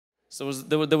So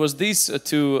there was these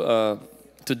two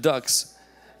ducks,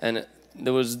 and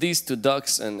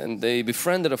they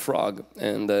befriended a frog.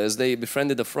 And as they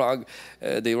befriended the frog,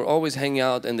 they were always hanging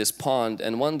out in this pond.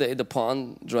 And one day the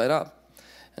pond dried up.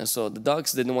 And so the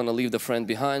ducks didn't want to leave the friend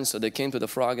behind, so they came to the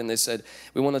frog and they said,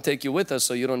 "We want to take you with us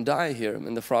so you don't die here."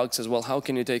 And the frog says, "Well, how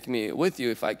can you take me with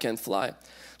you if I can't fly?"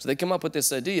 So they came up with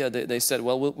this idea. They said,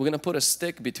 "Well, we're going to put a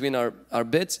stick between our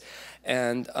bits,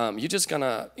 and you're just going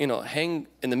to, hang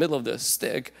in the middle of the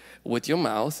stick with your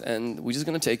mouth, and we're just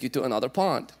going to take you to another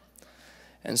pond."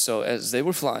 And so as they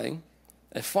were flying,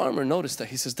 a farmer noticed that.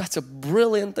 He says, "That's a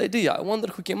brilliant idea. I wonder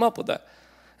who came up with that."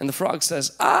 And the frog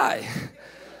says, "I."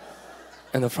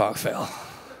 And the frog fell.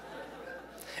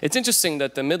 It's interesting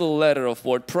that the middle letter of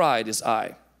word pride is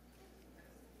I.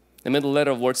 The middle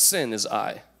letter of word sin is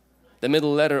I. The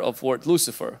middle letter of word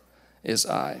Lucifer is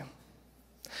I.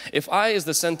 If I is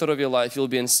the center of your life, you'll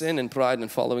be in sin and pride and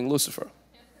following Lucifer.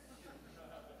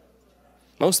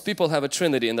 Most people have a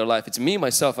trinity in their life. It's me,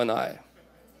 myself, and I.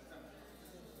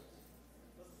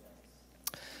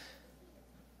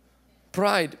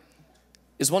 Pride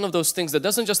is one of those things that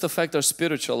doesn't just affect our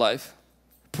spiritual life.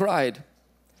 Pride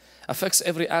affects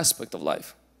every aspect of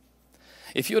life.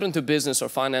 If you're into business or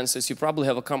finances, you probably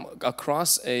have come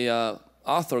across a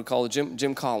author called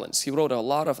Jim Collins. He wrote a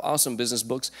lot of awesome business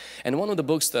books, and one of the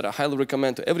books that I highly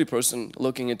recommend to every person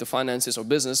looking into finances or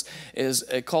business is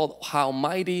called How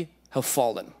Mighty Have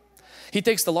Fallen. He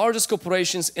takes the largest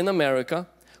corporations in America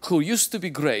who used to be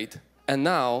great, and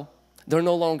now they're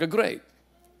no longer great.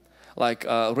 Like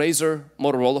Razor,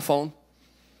 Motorola phone.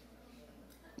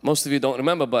 Most of you don't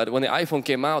remember, but when the iPhone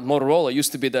came out, Motorola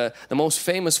used to be the most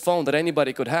famous phone that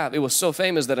anybody could have. It was so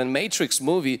famous that a Matrix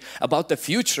movie about the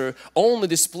future only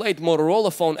displayed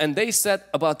Motorola phone, and they said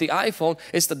about the iPhone,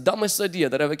 it's the dumbest idea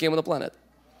that ever came on the planet.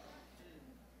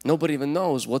 Nobody even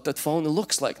knows what that phone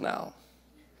looks like now.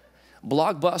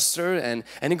 Blockbuster,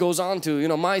 and it goes on to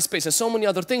MySpace and so many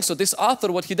other things. So this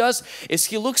author, what he does is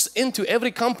he looks into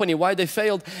every company, why they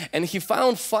failed, and he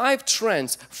found 5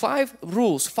 trends, 5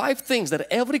 rules, 5 things that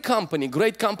every company,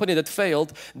 great company that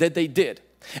failed, that they did.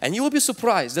 And you will be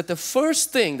surprised that the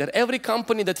first thing that every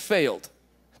company that failed,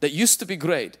 that used to be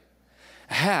great,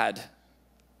 had,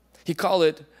 he called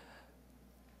it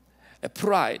a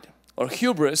pride or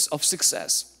hubris of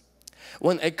success.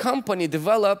 When a company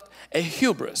developed a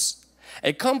hubris,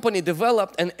 a company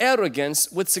developed an arrogance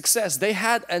with success. They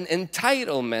had an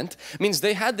entitlement, means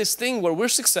they had this thing where we're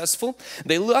successful.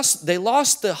 They lost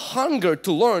the hunger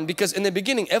to learn, because in the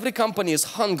beginning every company is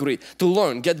hungry to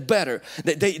learn, get better.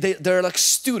 They're like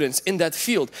students in that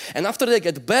field, and after they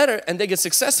get better and they get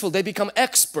successful, they become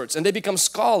experts and they become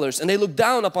scholars, and they look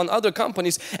down upon other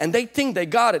companies and they think they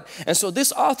got it. And so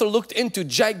this author looked into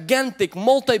gigantic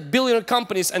multi-billionaire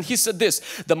companies, and he said this: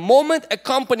 the moment a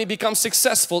company becomes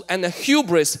successful and a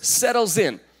hubris settles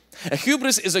in. A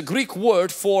hubris is a Greek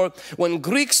word for when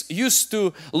Greeks used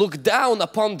to look down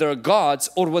upon their gods,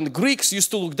 or when Greeks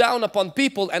used to look down upon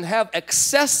people and have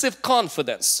excessive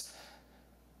confidence.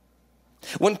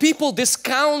 When people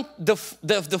discount the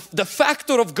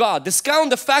factor of God, discount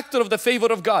the factor of the favor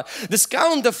of God,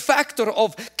 discount the factor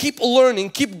of keep learning,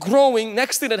 keep growing,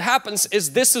 next thing that happens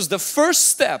is this is the first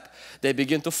step. They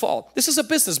begin to fall. This is a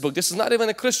business book. This is not even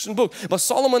a Christian book. But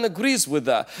Solomon agrees with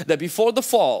that before the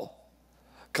fall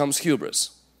comes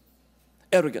hubris,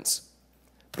 arrogance,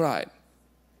 pride.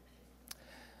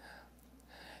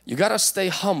 You got to stay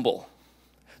humble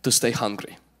to stay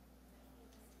hungry.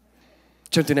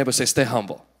 Turn to your neighbor, say, stay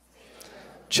humble.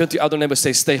 Turn to your other neighbor,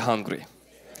 say, stay hungry.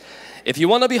 If you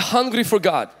want to be hungry for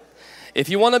God, if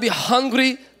you want to be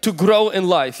hungry to grow in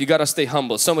life, you got to stay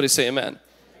humble. Somebody say amen.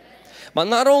 But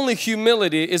not only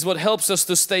humility is what helps us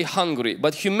to stay hungry,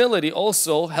 but humility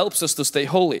also helps us to stay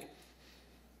holy.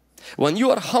 When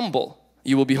you are humble,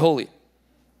 you will be holy.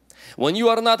 When you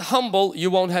are not humble, you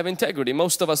won't have integrity.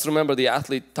 Most of us remember the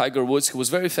athlete Tiger Woods, who was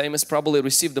very famous, probably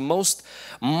received the most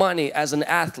money as an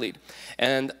athlete.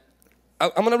 And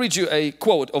I'm going to read you a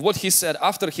quote of what he said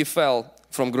after he fell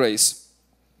from grace.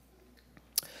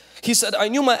 He said, "I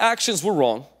knew my actions were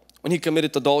wrong." When he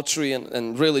committed adultery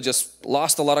and really just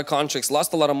lost a lot of contracts,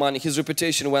 lost a lot of money, his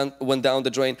reputation went down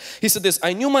the drain. He said this: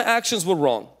 "I knew my actions were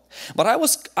wrong, but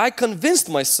I convinced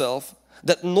myself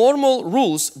that normal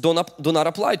rules do not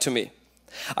apply to me.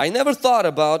 I never thought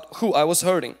about who I was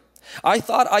hurting. I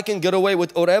thought I can get away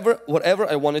with whatever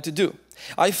I wanted to do.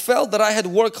 I felt that I had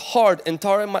worked hard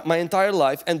my entire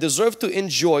life and deserved to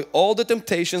enjoy all the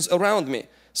temptations around me."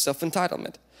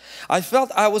 Self-entitlement. "I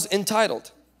felt I was entitled.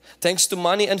 Thanks to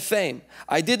money and fame.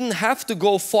 I didn't have to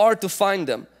go far to find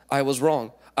them. I was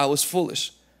wrong. I was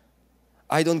foolish.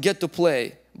 I don't get to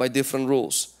play by different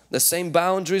rules. The same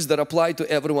boundaries that apply to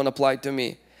everyone applied to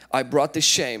me. I brought this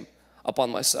shame upon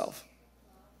myself.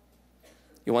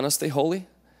 You want to stay holy?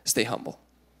 Stay humble.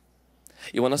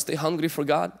 You want to stay hungry for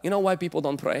God? You know why people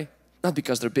don't pray? Not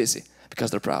because they're busy,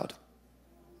 because they're proud.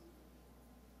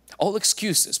 All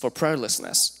excuses for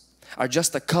prayerlessness are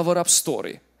just a cover-up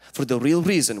story for the real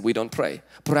reason we don't pray.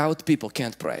 Proud people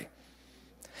can't pray.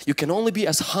 You can only be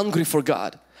as hungry for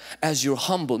God as you're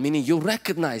humble, meaning you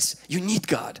recognize you need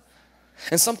God.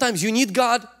 And sometimes you need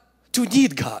God to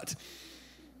need God.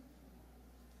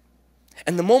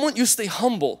 And the moment you stay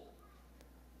humble,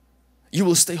 you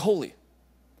will stay holy.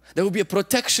 There will be a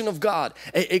protection of God,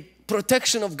 a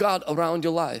protection of God around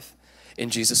your life in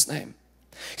Jesus' name.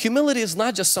 Humility is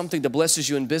not just something that blesses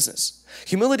you in business.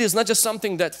 Humility is not just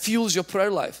something that fuels your prayer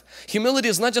life. Humility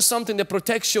is not just something that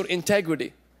protects your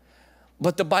integrity.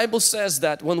 But the Bible says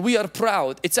that when we are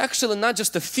proud, it's actually not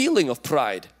just a feeling of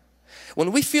pride.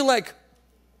 When we feel like,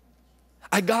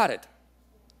 I got it.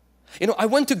 You know, I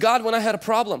went to God when I had a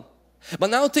problem.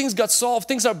 But now things got solved,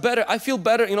 things are better, I feel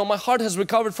better, you know, my heart has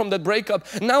recovered from that breakup.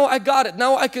 Now I got it,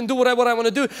 now I can do whatever I want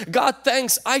to do. God,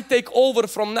 thanks, I take over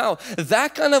from now.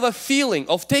 That kind of a feeling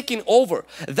of taking over,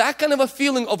 that kind of a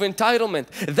feeling of entitlement,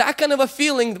 that kind of a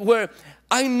feeling where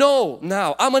I know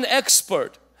now, I'm an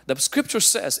expert. The scripture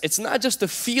says it's not just a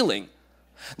feeling.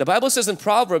 The Bible says in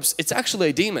Proverbs, it's actually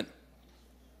a demon.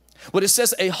 What it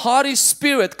says, a haughty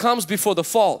spirit comes before the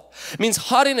fall. It means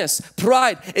haughtiness,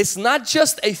 pride. It's not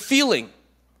just a feeling,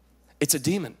 it's a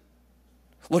demon.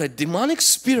 What a demonic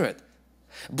spirit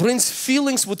brings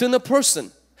feelings within a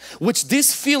person, which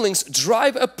these feelings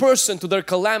drive a person to their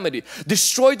calamity,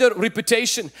 destroy their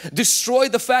reputation, destroy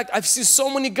the fact. I've seen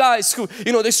so many guys who,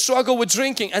 you know, they struggle with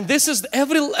drinking, and this is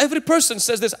every person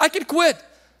says this, I can quit.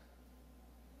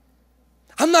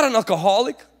 I'm not an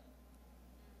alcoholic.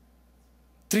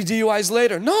 3 DUIs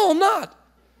later, no, I'm not.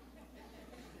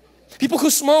 People who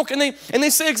smoke and they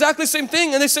say exactly the same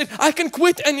thing, and they say, I can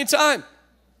quit anytime.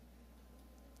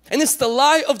 And it's the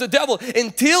lie of the devil.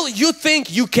 Until you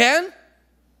think you can,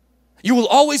 you will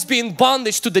always be in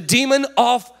bondage to the demon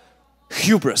of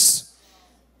hubris.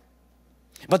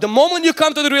 But the moment you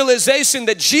come to the realization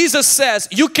that Jesus says,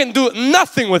 you can do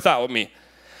nothing without me,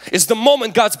 is the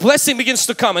moment God's blessing begins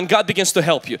to come and God begins to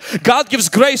help you. God gives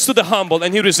grace to the humble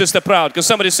and He resists the proud. Can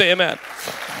somebody say amen?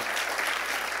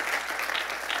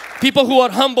 People who are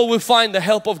humble will find the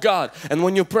help of God. And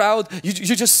when you're proud,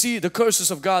 you just see the curses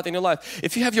of God in your life.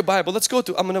 If you have your Bible, let's go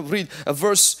to, I'm going to read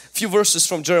few verses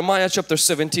from Jeremiah chapter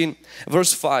 17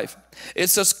 verse 5.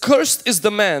 It says, cursed is the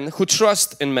man who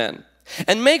trusts in man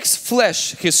and makes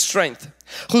flesh his strength,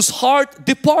 whose heart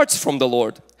departs from the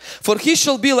Lord. For he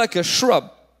shall be like a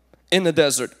shrub in the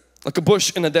desert, like a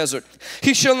bush in the desert.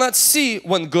 He shall not see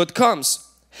when good comes,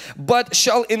 but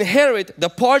shall inherit the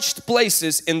parched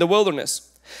places in the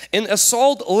wilderness, in a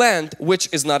salt land which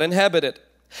is not inhabited.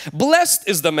 Blessed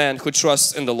is the man who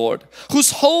trusts in the Lord,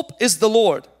 whose hope is the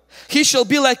Lord. He shall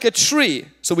be like a tree.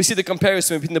 So we see the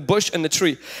comparison between the bush and the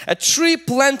tree. A tree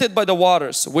planted by the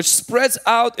waters, which spreads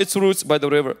out its roots by the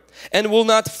river, and will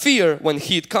not fear when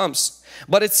heat comes,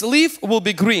 but its leaf will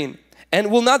be green, and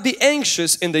will not be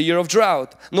anxious in the year of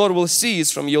drought, nor will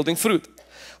cease from yielding fruit.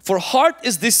 For heart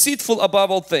is deceitful above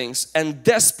all things, and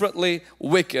desperately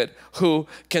wicked. Who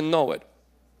can know it?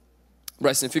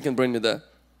 Bryson, if you can bring me the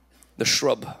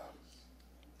shrub.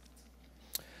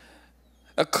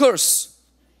 A curse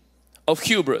of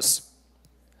hubris.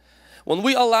 When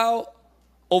we allow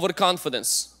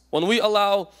overconfidence, when we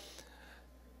allow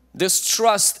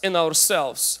distrust in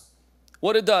ourselves,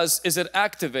 what it does is it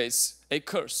activates a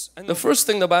curse. And the first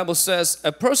thing the Bible says,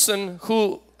 a person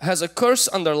who has a curse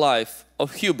on their life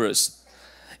of hubris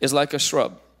is like a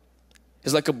shrub,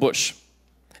 is like a bush.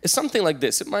 It's something like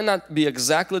this. It might not be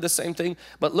exactly the same thing,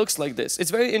 but looks like this.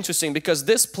 It's very interesting because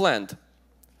this plant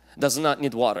does not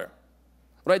need water.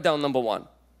 Write down number one.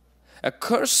 A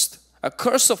curse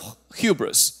of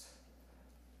hubris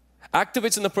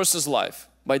activates in a person's life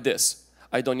by this: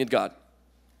 I don't need God.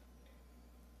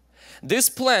 This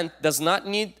plant does not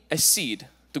need a seed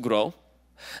to grow.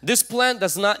 This plant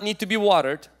does not need to be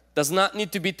watered, does not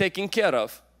need to be taken care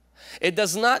of. It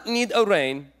does not need a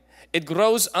rain. It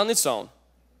grows on its own.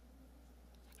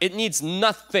 It needs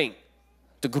nothing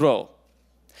to grow.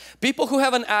 People who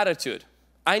have an attitude,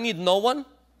 I need no one,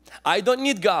 I don't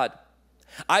need God,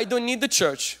 I don't need the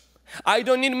church, I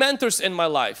don't need mentors in my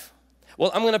life.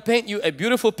 Well, I'm going to paint you a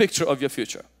beautiful picture of your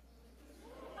future.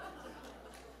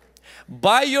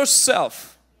 By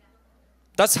yourself,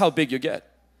 that's how big you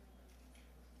get.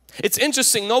 It's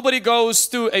interesting, nobody goes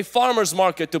to a farmer's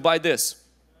market to buy this.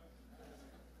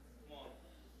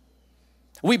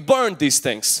 We burn these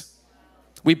things.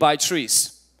 we buy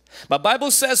trees. But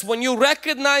Bible says when you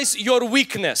recognize your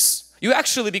weakness, you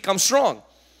actually become strong.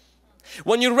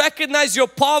 When you recognize your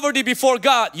poverty before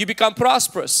God, you become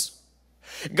prosperous.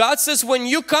 God says when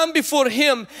you come before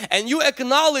Him and you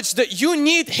acknowledge that you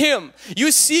need Him,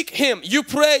 you seek Him, you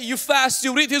pray, you fast,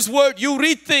 you read His Word, you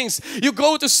read things, you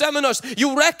go to seminars,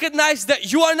 you recognize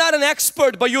that you are not an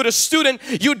expert but you're a student,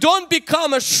 you don't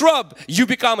become a shrub, you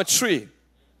become a tree.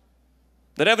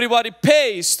 That everybody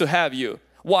pays to have you.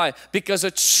 Why? Because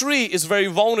a tree is very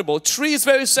vulnerable, a tree is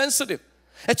very sensitive.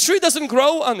 A tree doesn't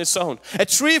grow on its own. A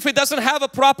tree, if it doesn't have a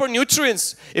proper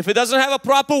nutrients, if it doesn't have a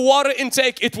proper water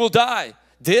intake, it will die.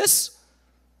 This,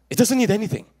 it doesn't need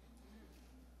anything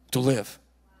to live.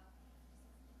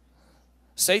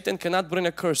 Satan cannot bring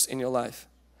a curse in your life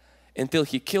until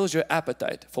he kills your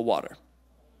appetite for water.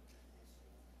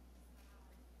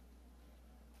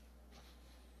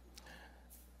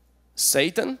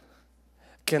 Satan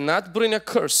cannot bring a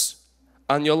curse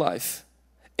on your life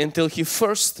until he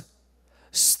first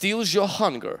steals your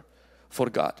hunger for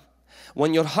God.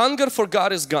 When your hunger for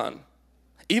God is gone,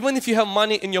 even if you have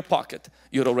money in your pocket,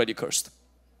 you're already cursed.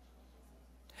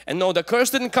 And no, the curse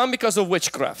didn't come because of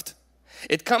witchcraft.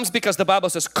 It comes because the Bible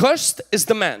says, cursed is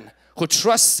the man who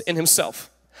trusts in himself.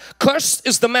 Cursed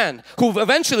is the man who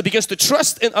eventually begins to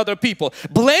trust in other people,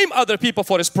 blame other people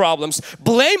for his problems,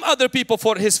 blame other people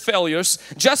for his failures,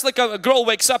 just like a girl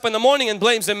wakes up in the morning and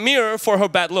blames a mirror for her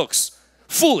bad looks.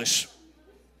 Foolish.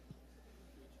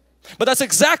 But that's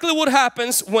exactly what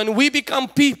happens when we become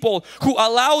people who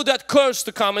allow that curse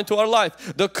to come into our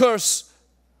life. The curse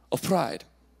of pride.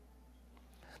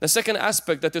 The second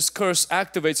aspect that this curse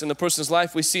activates in a person's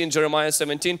life, we see in Jeremiah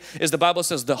 17, is the Bible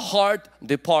says the heart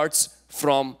departs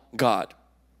from God.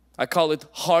 I call it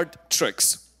heart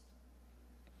tricks.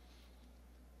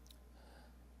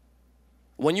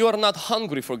 When you are not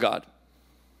hungry for God,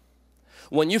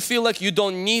 when you feel like you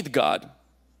don't need God,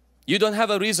 you don't have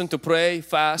a reason to pray,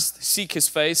 fast, seek His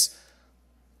face.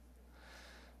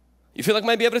 You feel like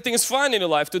maybe everything is fine in your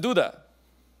life to do that.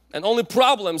 And only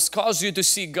problems cause you to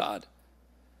seek God.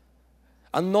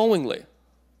 Unknowingly,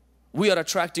 we are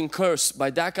attracting curse by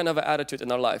that kind of attitude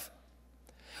in our life.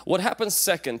 What happens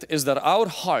second is that our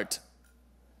heart,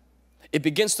 it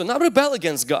begins to not rebel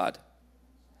against God.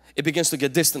 It begins to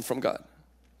get distant from God.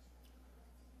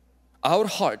 Our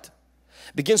heart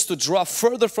begins to draw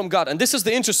further from God. And this is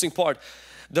the interesting part.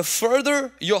 The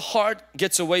further your heart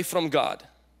gets away from God,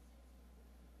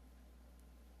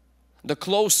 the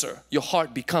closer your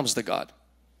heart becomes to God.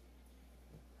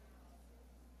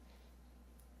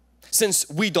 Since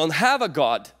we don't have a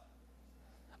God,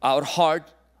 our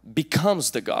heart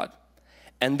becomes the God.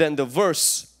 And then the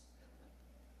verse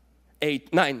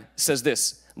 9 says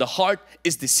this: the heart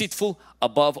is deceitful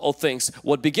above all things.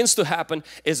 What begins to happen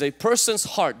is a person's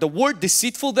heart, the word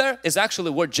deceitful there is actually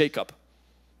the word Jacob.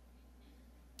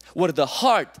 Where the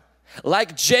heart,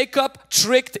 like Jacob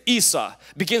tricked Esau,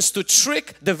 begins to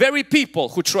trick the very people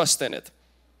who trust in it.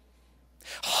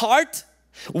 Heart,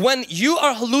 when you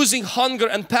are losing hunger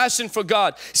and passion for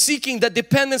God, seeking the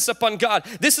dependence upon God,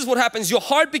 this is what happens. Your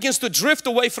heart begins to drift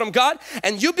away from God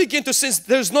and you begin to sense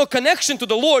there's no connection to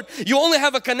the Lord. You only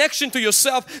have a connection to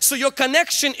yourself. So your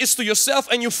connection is to yourself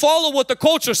and you follow what the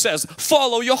culture says.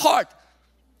 Follow your heart.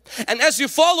 And as you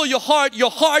follow your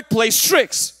heart plays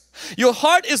tricks. Your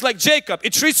heart is like Jacob.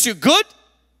 It treats you good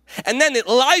and then it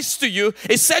lies to you.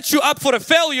 It sets you up for a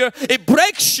failure. It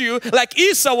breaks you, like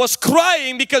Esau was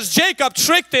crying because Jacob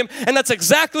tricked him. And that's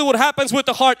exactly what happens with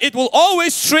the heart. It will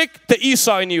always trick the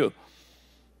Esau in you.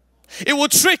 It will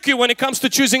trick you when it comes to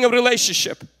choosing a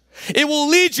relationship. It will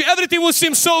lead you, everything will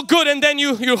seem so good and then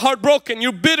you're heartbroken,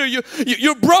 you're bitter,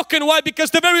 you're broken. Why?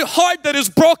 Because the very heart that is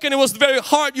broken, it was the very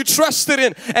heart you trusted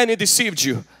in and it deceived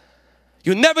you.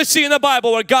 You never see in the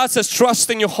Bible where God says trust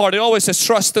in your heart. It always says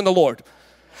trust in the Lord.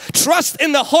 Trust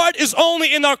in the heart is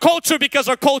only in our culture because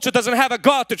our culture doesn't have a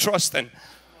God to trust in.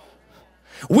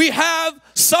 We have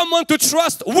someone to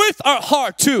trust with our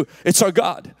heart too. It's our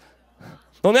God.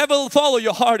 Don't ever follow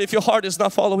your heart if your heart is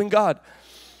not following God.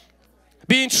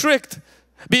 Being tricked,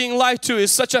 being lied to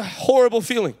is such a horrible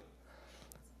feeling.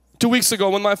 2 weeks ago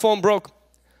when my phone broke,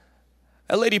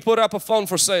 a lady put up a phone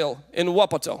for sale in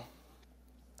Wapato.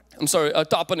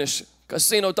 Toppenish,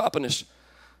 Casino Toppenish.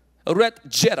 A red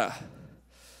Jetta.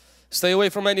 Stay away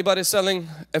from anybody selling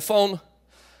a phone,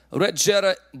 red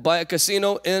Jetta by a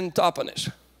casino in Toppenish.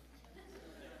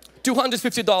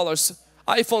 $250,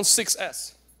 iPhone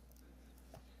 6s.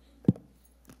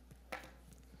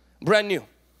 Brand new.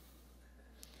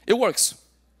 It works.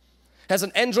 Has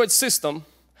an Android system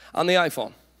on the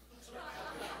iPhone.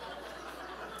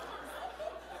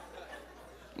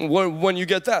 When you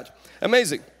get that.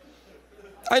 Amazing.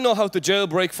 I know how to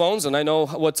jailbreak phones and I know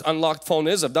what unlocked phone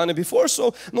is. I've done it before,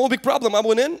 so no big problem. I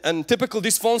went in and typically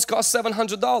these phones cost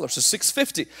 $700 or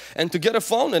 $650. And to get a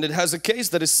phone and it has a case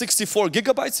that is 64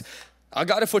 gigabytes, I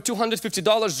got it for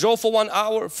 $250, drove for 1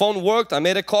 hour, phone worked, I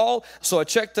made a call, so I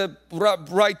checked the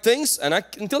right things and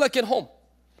until I get home.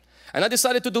 And I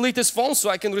decided to delete this phone so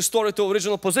I can restore it to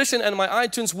original position and my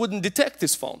iTunes wouldn't detect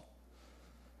this phone.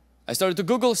 I started to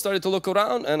Google, started to look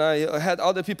around, and I had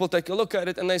other people take a look at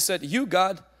it and they said, you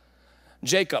got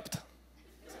Jacobed.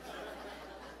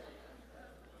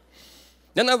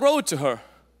 Then I wrote to her,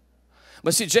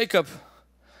 but see, Jacob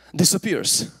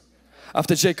disappears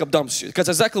after Jacob dumps you. Because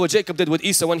exactly what Jacob did with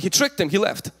Esau, when he tricked him, he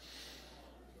left.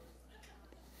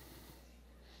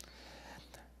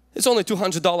 It's only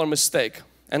 $200 mistake,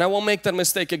 and I won't make that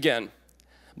mistake again.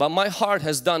 But my heart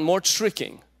has done more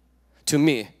tricking to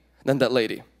me than that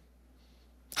lady.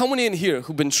 How many in here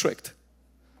who've been tricked?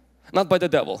 Not by the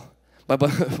devil, but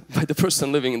by the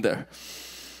person living in there.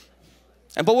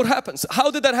 But what happens? How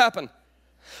did that happen?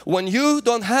 When you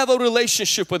don't have a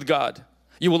relationship with God,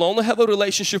 you will only have a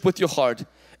relationship with your heart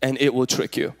and it will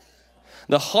trick you.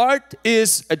 The heart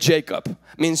is a Jacob,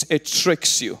 means it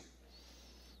tricks you.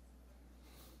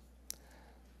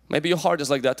 Maybe your heart is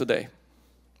like that today.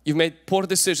 You've made poor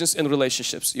decisions in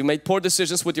relationships. You made poor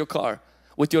decisions with your car,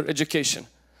 with your education,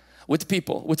 with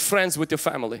people, with friends, with your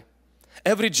family.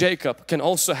 Every Jacob can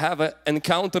also have an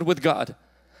encounter with God.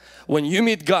 When you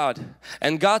meet God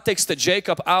and God takes the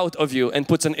Jacob out of you and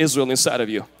puts an Israel inside of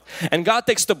you. And God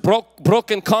takes the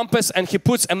broken compass and He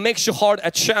puts and makes your heart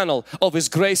a channel of His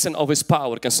grace and of His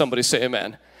power. Can somebody say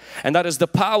amen? And that is the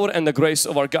power and the grace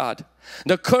of our God.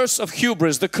 The curse of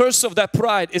hubris, the curse of that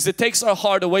pride is it takes our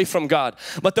heart away from God.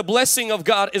 But the blessing of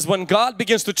God is when God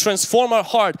begins to transform our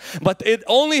heart. But it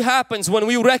only happens when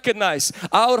we recognize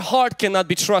our heart cannot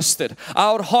be trusted.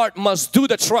 Our heart must do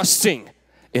the trusting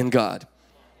in God.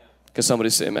 Can somebody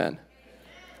say amen?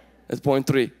 At point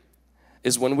 3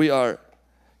 is when we are,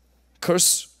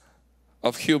 curse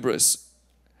of hubris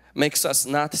makes us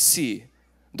not see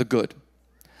the good.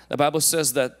 The Bible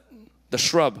says that the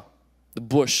shrub, the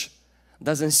bush,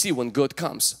 doesn't see when good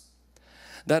comes.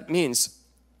 That means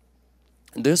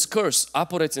this curse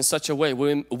operates in such a way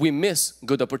where we miss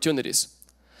good opportunities.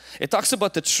 It talks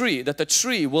about the tree, that the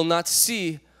tree will not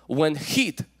see when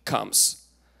heat comes,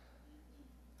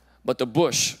 but the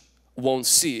bush won't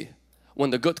see when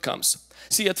the good comes.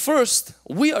 See, at first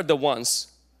we are the ones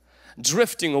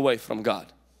drifting away from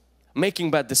God,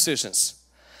 making bad decisions.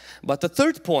 But the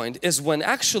third point is when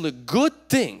actually good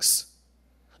things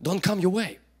don't come your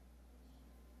way.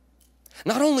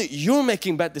 Not only you're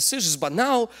making bad decisions, but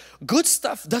now good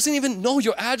stuff doesn't even know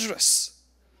your address.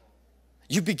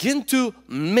 You begin to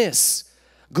miss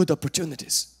good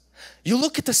opportunities. You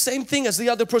look at the same thing as the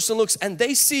other person looks and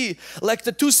they see, like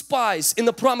the 2 spies in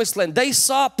the promised land, they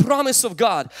saw promise of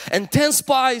God and 10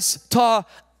 spies saw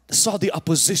the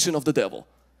opposition of the devil.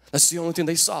 That's the only thing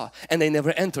they saw and they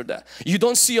never entered that. You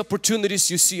don't see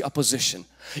opportunities, you see opposition.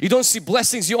 You don't see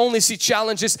blessings, you only see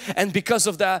challenges, and because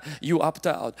of that you opt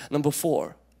out. Number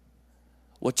 4,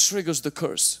 what triggers the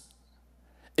curse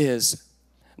is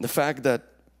the fact that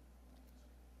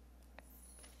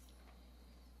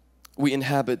we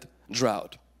inhabit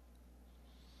drought.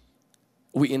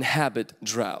 We inhabit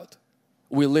drought.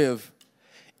 We live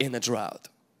in a drought.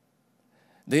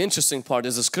 The interesting part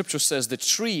is the scripture says the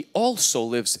tree also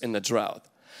lives in a drought.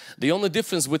 The only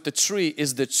difference with the tree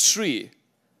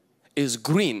is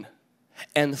green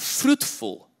and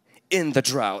fruitful in the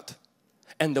drought,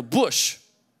 and the bush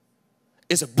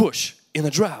is a bush in a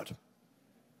drought.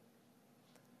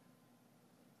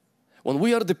 When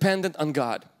we are dependent on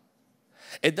God,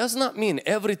 it does not mean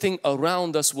everything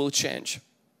around us will change.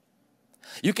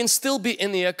 You can still be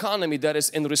in the economy that is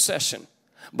in recession,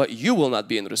 but you will not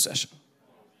be in recession.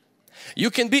 You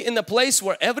can be in a place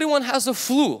where everyone has a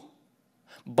flu,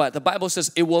 but the Bible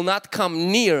says it will not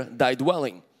come near thy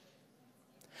dwelling.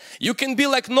 You can be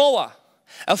like Noah.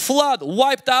 A flood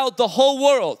wiped out the whole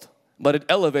world, but it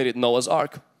elevated Noah's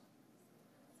ark.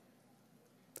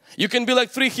 You can be like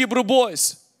 3 Hebrew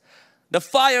boys. The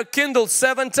fire kindled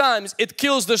 7 times. It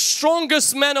kills the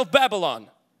strongest men of Babylon,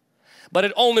 but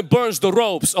it only burns the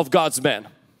robes of God's men.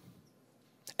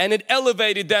 And it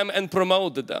elevated them and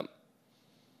promoted them.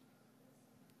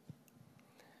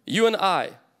 You and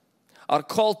I are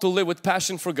called to live with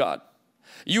passion for God.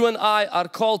 You and I are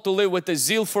called to live with a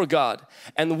zeal for God.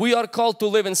 And we are called to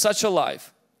live in such a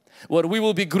life where we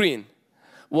will be green,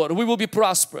 where we will be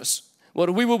prosperous,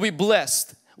 where we will be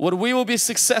blessed, where we will be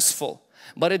successful.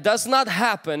 But it does not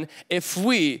happen if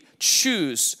we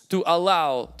choose to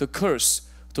allow the curse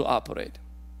to operate.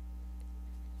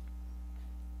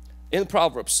 in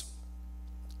Proverbs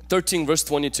 13 verse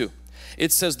 22.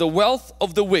 It says, the wealth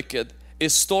of the wicked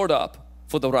is stored up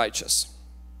for the righteous.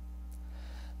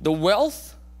 The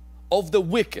wealth of the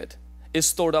wicked is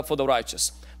stored up for the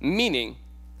righteous. Meaning,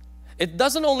 it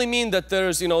doesn't only mean that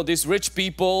there's, you know, these rich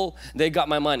people, they got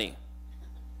my money.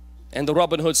 And the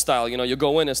Robin Hood style, you know, you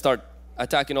go in and start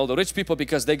attacking all the rich people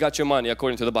because they got your money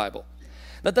according to the Bible.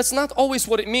 That's not always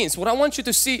what it means. What I want you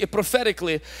to see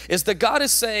prophetically is that God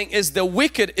is saying is the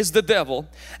wicked is the devil,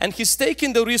 and he's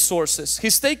taking the resources,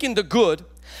 he's taking the good,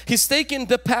 he's taking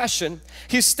the passion,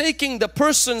 he's taking the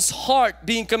person's heart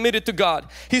being committed to God,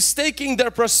 he's taking their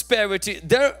prosperity,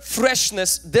 their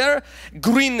freshness, their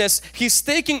greenness, he's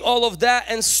taking all of that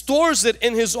and stores it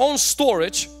in his own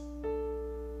storage.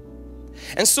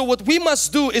 And so what we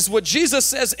must do is what Jesus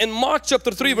says in Mark chapter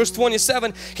 3 verse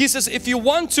 27. He says, if you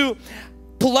want to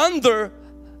plunder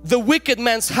the wicked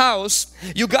man's house,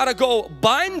 you gotta go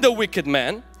bind the wicked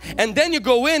man, and then you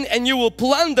go in and you will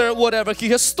plunder whatever he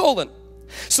has stolen.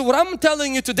 So what I'm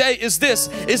telling you today is this,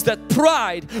 is that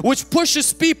pride, which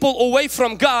pushes people away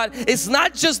from God, is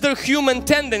not just their human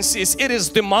tendencies, it is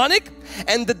demonic,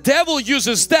 and the devil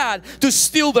uses that to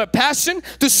steal their passion,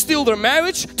 to steal their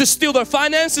marriage, to steal their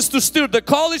finances, to steal their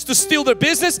college, to steal their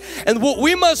business. And what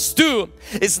we must do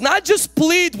is not just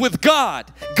plead with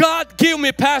God, God give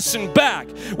me passion back.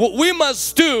 What we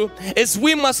must do is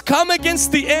we must come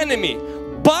against the enemy,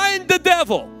 bind the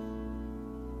devil,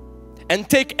 and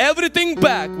take everything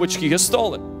back which he has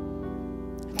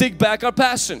stolen. Take back our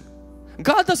passion.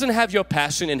 God doesn't have your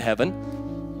passion in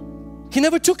heaven. He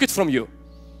never took it from you.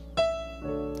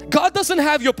 God doesn't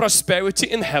have your prosperity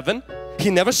in heaven. He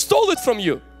never stole it from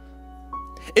you.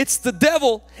 It's the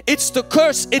devil, it's the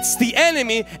curse, it's the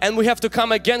enemy, and we have to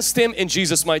come against him in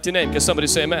Jesus' mighty name. Can somebody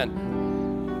say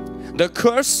amen? The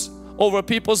curse over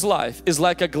people's life is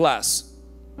like a glass.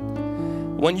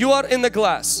 When you are in the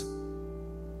glass,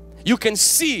 you can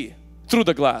see through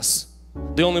the glass.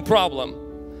 The only problem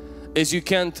is you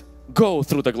can't go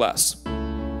through the glass,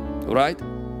 right?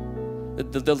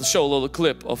 They'll show a little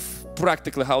clip of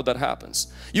practically how that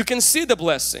happens. You can see the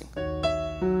blessing,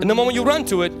 and the moment you run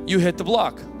to it, you hit the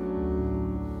block.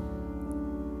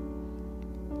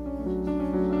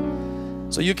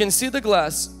 So you can see the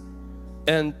glass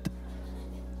and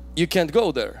you can't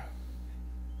go there.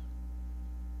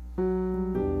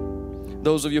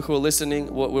 Those of you who are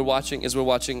listening, what we're watching is we're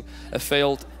watching a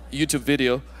failed YouTube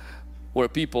video where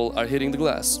people are hitting the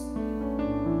glass.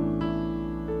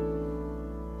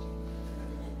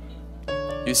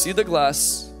 You see the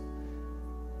glass,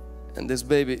 and this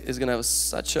baby is gonna have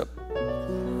such a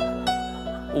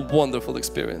wonderful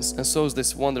experience, and so is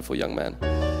this wonderful young man.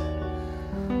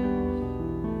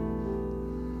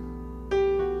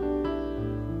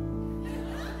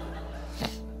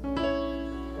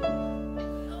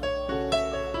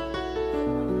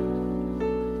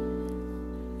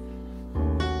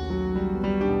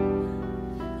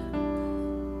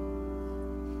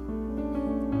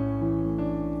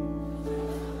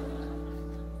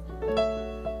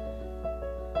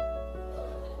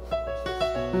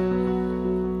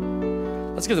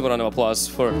 Let's give them a round of applause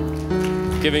for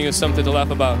giving you something to laugh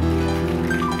about.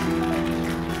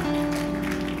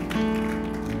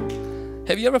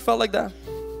 Have you ever felt like that?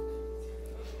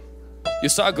 You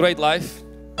saw a great life,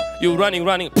 you're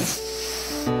running.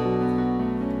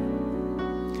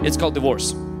 It's called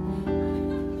divorce.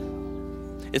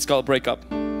 It's called breakup.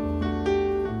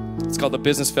 It's called a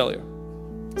business failure.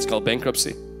 It's called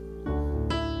bankruptcy.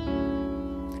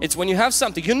 It's when you have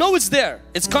something, you know it's there.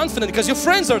 It's confident because your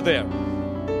friends are there.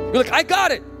 You're like, I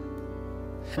got it.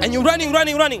 And you're running.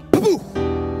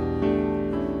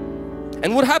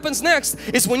 And what happens next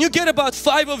is when you get about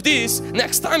 5 of these,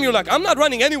 next time you're like, I'm not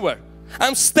running anywhere.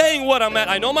 I'm staying where I'm at.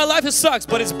 I know my life sucks,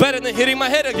 but it's better than hitting my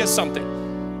head against something.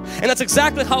 And that's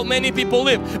exactly how many people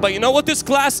live. But you know what this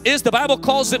glass is? The Bible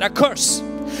calls it a curse.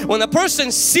 When a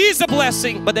person sees a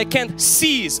blessing, but they can't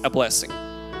seize a blessing.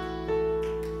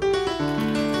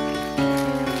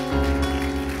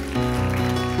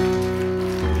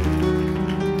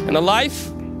 And a life,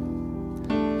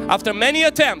 after many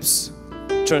attempts,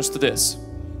 turns to this.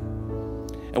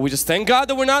 And we just thank God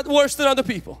that we're not worse than other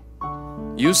people.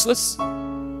 Useless.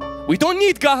 We don't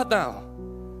need God now.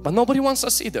 But nobody wants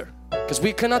us either. Because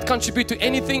we cannot contribute to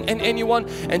anything and anyone.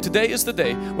 And today is the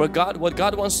day where what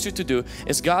God wants you to do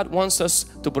is God wants us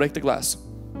to break the glass.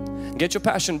 Get your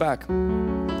passion back.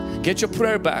 Get your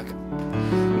prayer back.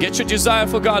 Get your desire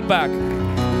for God back.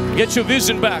 Get your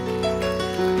vision back.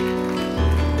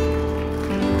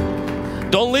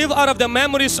 Don't live out of the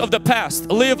memories of the past.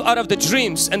 Live out of the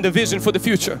dreams and the vision for the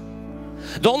future.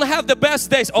 Don't have the best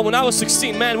days. Oh, when I was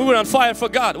 16, man, we were on fire for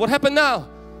God. What happened now?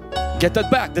 Get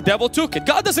that back. The devil took it.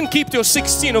 God doesn't keep your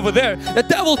 16 over there. The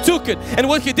devil took it. And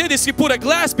what he did is he put a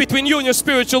glass between you and your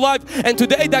spiritual life. And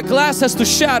today that glass has to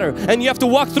shatter. And you have to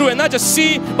walk through and not just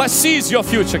see, but seize your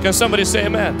future. Can somebody say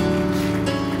amen?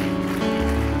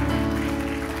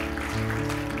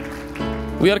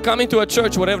 We are coming to a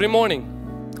church where every morning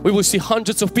we will see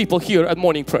hundreds of people here at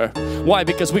morning prayer. Why?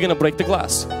 Because we're going to break the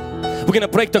glass. We're going to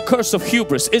break the curse of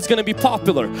hubris. It's going to be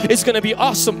popular. It's going to be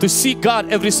awesome to seek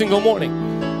God every single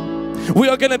morning. We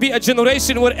are going to be a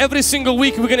generation where every single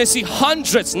week we're going to see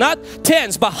hundreds, not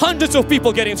tens, but hundreds of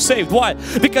people getting saved. Why?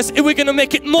 Because we're going to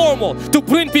make it normal to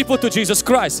bring people to Jesus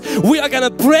Christ. We are going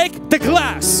to break the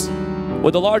glass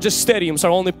where the largest stadiums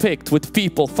are only picked with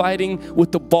people fighting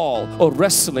with the ball or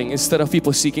wrestling instead of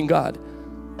people seeking God.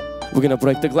 We're going to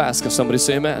break the glass. Can somebody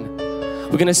say amen?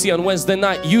 We're going to see on Wednesday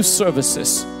night youth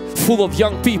services full of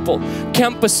young people,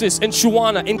 campuses in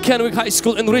Chihuahua, in Kennewick High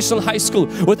School, in Richland High School,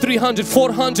 with 300,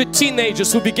 400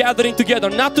 teenagers who'll be gathering together,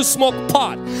 not to smoke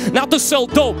pot, not to sell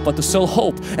dope, but to sell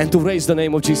hope and to raise the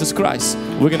name of Jesus Christ.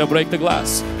 We're going to break the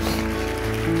glass.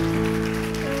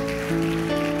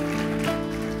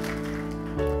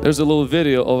 There's a little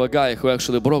video of a guy who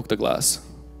actually broke the glass.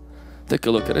 Take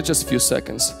a look at it, just a few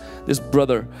seconds. This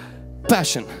brother,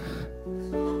 passion.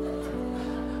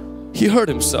 He hurt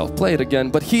himself, play it again,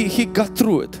 but he got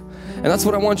through it. And that's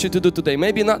what I want you to do today.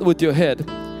 Maybe not with your head,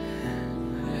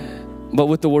 but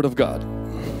with the Word of God.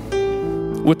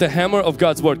 With the hammer of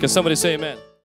God's Word. Can somebody say amen?